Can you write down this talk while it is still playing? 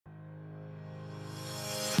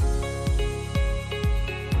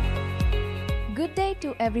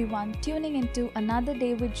to everyone tuning into another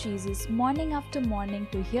day with Jesus, morning after morning,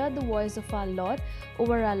 to hear the voice of our Lord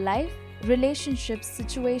over our life, relationships,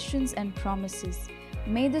 situations, and promises.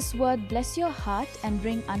 May this word bless your heart and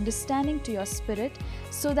bring understanding to your spirit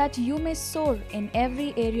so that you may soar in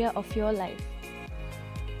every area of your life.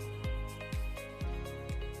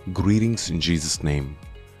 Greetings in Jesus' name.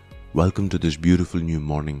 Welcome to this beautiful new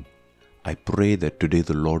morning. I pray that today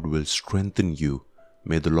the Lord will strengthen you.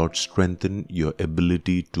 May the Lord strengthen your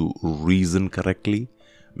ability to reason correctly.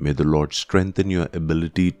 May the Lord strengthen your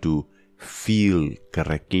ability to feel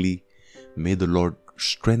correctly. May the Lord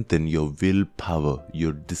strengthen your willpower,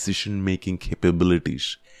 your decision-making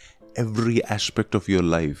capabilities, every aspect of your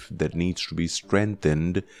life that needs to be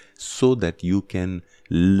strengthened so that you can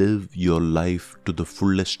live your life to the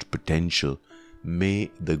fullest potential. May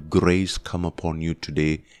the grace come upon you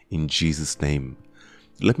today in Jesus' name.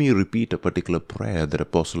 Let me repeat a particular prayer that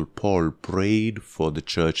Apostle Paul prayed for the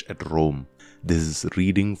church at Rome. This is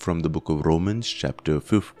reading from the book of Romans chapter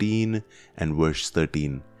 15 and verse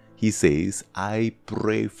 13. He says, I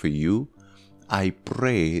pray for you. I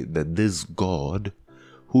pray that this God,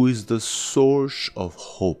 who is the source of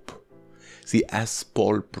hope. See, as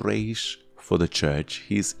Paul prays for the church,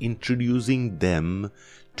 he is introducing them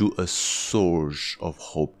to a source of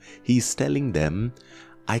hope. He is telling them,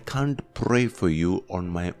 I can't pray for you on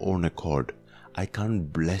my own accord. I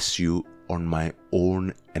can't bless you on my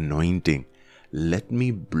own anointing. Let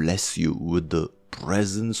me bless you with the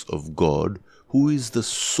presence of God, who is the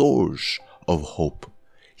source of hope.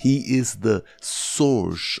 He is the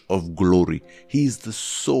source of glory. He is the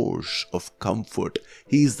source of comfort.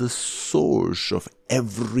 He is the source of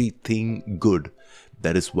everything good.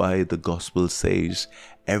 That is why the gospel says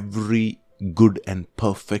every good and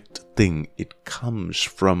perfect thing, it comes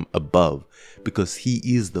from above, because he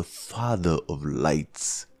is the Father of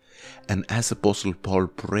lights. And as Apostle Paul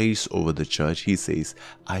prays over the church, he says,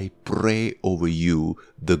 I pray over you,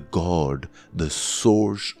 the God, the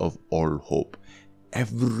source of all hope.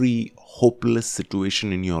 Every hopeless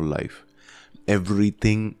situation in your life,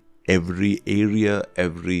 everything, every area,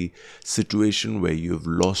 every situation where you've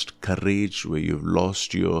lost courage, where you've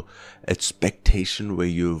lost your expectation, where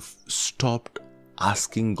you've stopped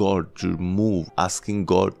asking God to move, asking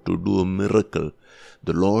God to do a miracle,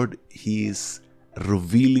 the Lord, He is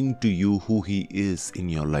revealing to you who He is in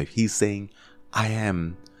your life. He's saying, I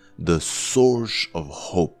am the source of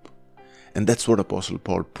hope. And that's what Apostle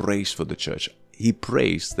Paul prays for the church. He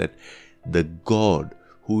prays that the God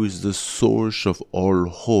who is the source of all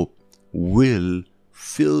hope will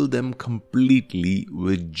fill them completely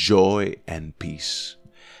with joy and peace.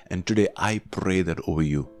 And today I pray that over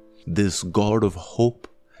you. This God of hope,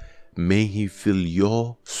 may He fill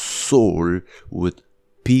your soul with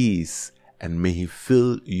peace, and may He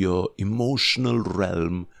fill your emotional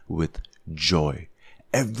realm with joy.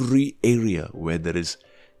 Every area where there is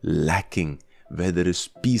lacking, where there is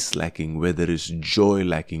peace lacking, where there is joy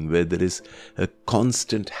lacking, where there is a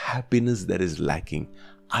constant happiness that is lacking,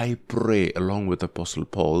 I pray along with Apostle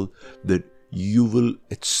Paul that you will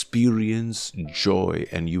experience joy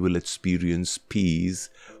and you will experience peace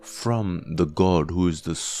from the God who is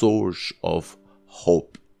the source of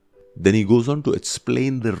hope. Then he goes on to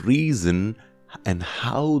explain the reason and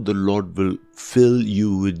how the Lord will fill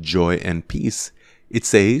you with joy and peace. It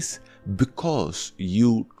says, because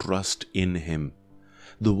you trust in Him.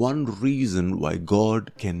 The one reason why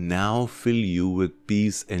God can now fill you with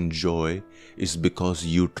peace and joy is because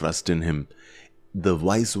you trust in Him. The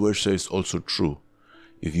vice versa is also true.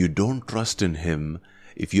 If you don't trust in Him,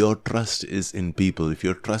 if your trust is in people, if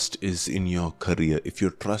your trust is in your career, if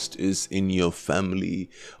your trust is in your family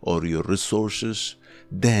or your resources,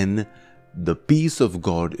 then the peace of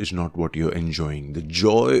God is not what you're enjoying. The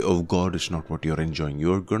joy of God is not what you're enjoying.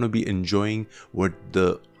 You're going to be enjoying what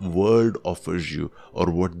the world offers you or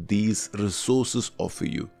what these resources offer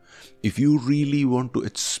you. If you really want to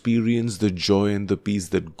experience the joy and the peace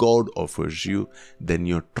that God offers you, then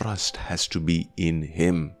your trust has to be in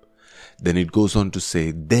Him. Then it goes on to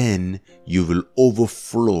say, then you will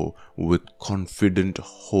overflow with confident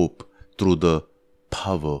hope through the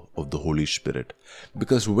power of the Holy Spirit.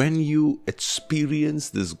 Because when you experience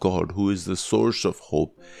this God who is the source of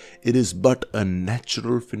hope, it is but a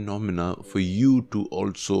natural phenomena for you to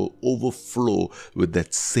also overflow with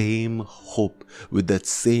that same hope, with that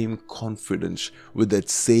same confidence, with that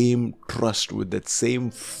same trust, with that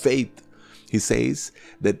same faith. He says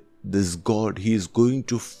that this God, He is going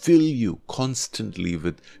to fill you constantly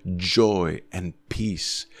with joy and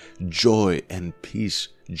peace. Joy and peace.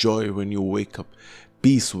 Joy when you wake up.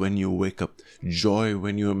 Peace when you wake up. Joy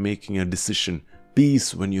when you are making a decision.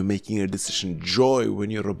 peace when you're making a decision, joy when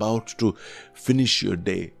you're about to finish your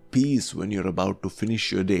day, peace when you're about to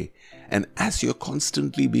finish your day. And as you're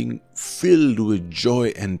constantly being filled with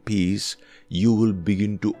joy and peace, you will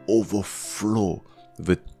begin to overflow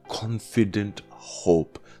with confident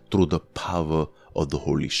hope through the power of the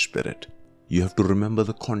Holy Spirit. You have to remember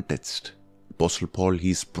the context. Apostle Paul,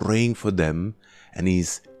 he's praying for them and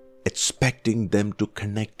he's expecting them to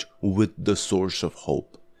connect with the source of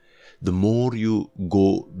hope. The more you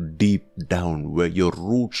go deep down, where your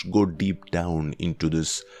roots go deep down into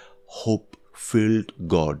this hope-filled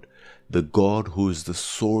God, the God who is the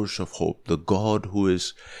source of hope, the God who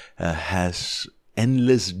has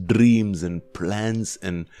endless dreams and plans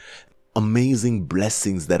and amazing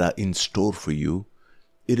blessings that are in store for you,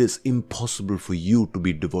 it is impossible for you to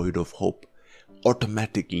be devoid of hope.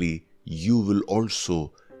 Automatically, you will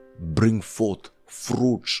also bring forth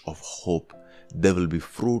fruits of hope. There will be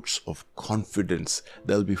fruits of confidence.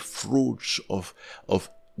 There will be fruits of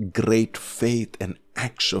great faith and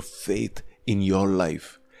acts of faith in your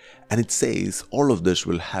life. And it says all of this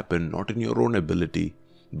will happen not in your own ability,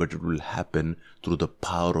 but it will happen through the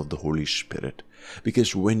power of the Holy Spirit.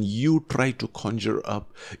 Because when you try to conjure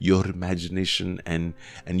up your imagination and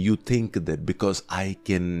you think that because I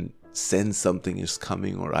can sense something is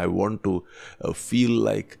coming, or I want to feel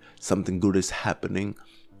like something good is happening,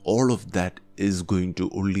 all of that is going to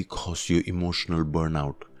only cause you emotional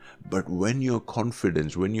burnout. But when your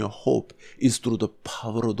confidence, when your hope is through the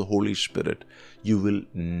power of the Holy Spirit, you will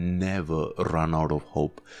never run out of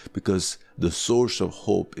hope, because the source of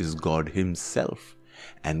hope is God Himself,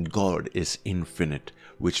 and God is infinite,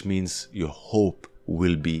 which means your hope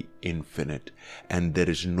will be infinite, and there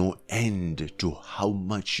is no end to how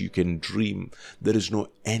much you can dream. There is no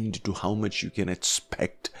end to how much you can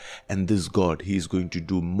expect. And this God, He is going to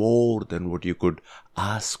do more than what you could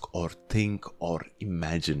ask or think or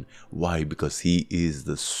imagine. Why? Because He is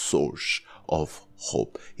the source of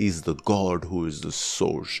hope. He is the God who is the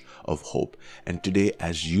source of hope. And today,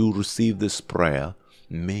 as you receive this prayer,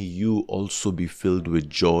 may you also be filled with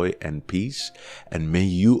joy and peace, and may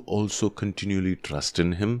you also continually trust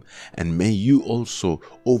in Him, and may you also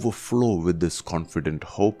overflow with this confident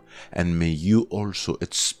hope, and may you also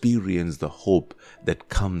experience the hope that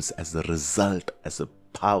comes as a result, as a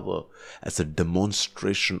power, as a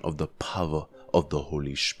demonstration of the power of the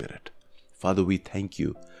Holy Spirit. Father, we thank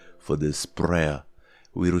You for this prayer.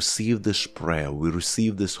 We receive this prayer, we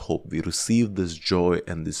receive this hope, we receive this joy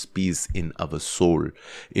and this peace in our soul,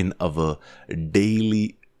 in our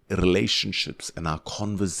daily relationships and our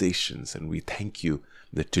conversations. And we thank You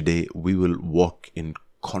that today we will walk in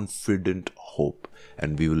confident hope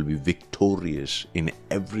and we will be victorious in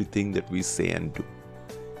everything that we say and do.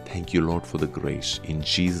 Thank You, Lord, for the grace. In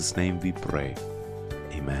Jesus' name we pray.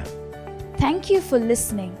 Amen. Thank you for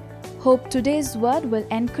listening. Hope today's word will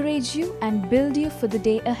encourage you and build you for the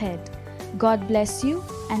day ahead. God bless you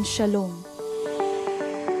and Shalom.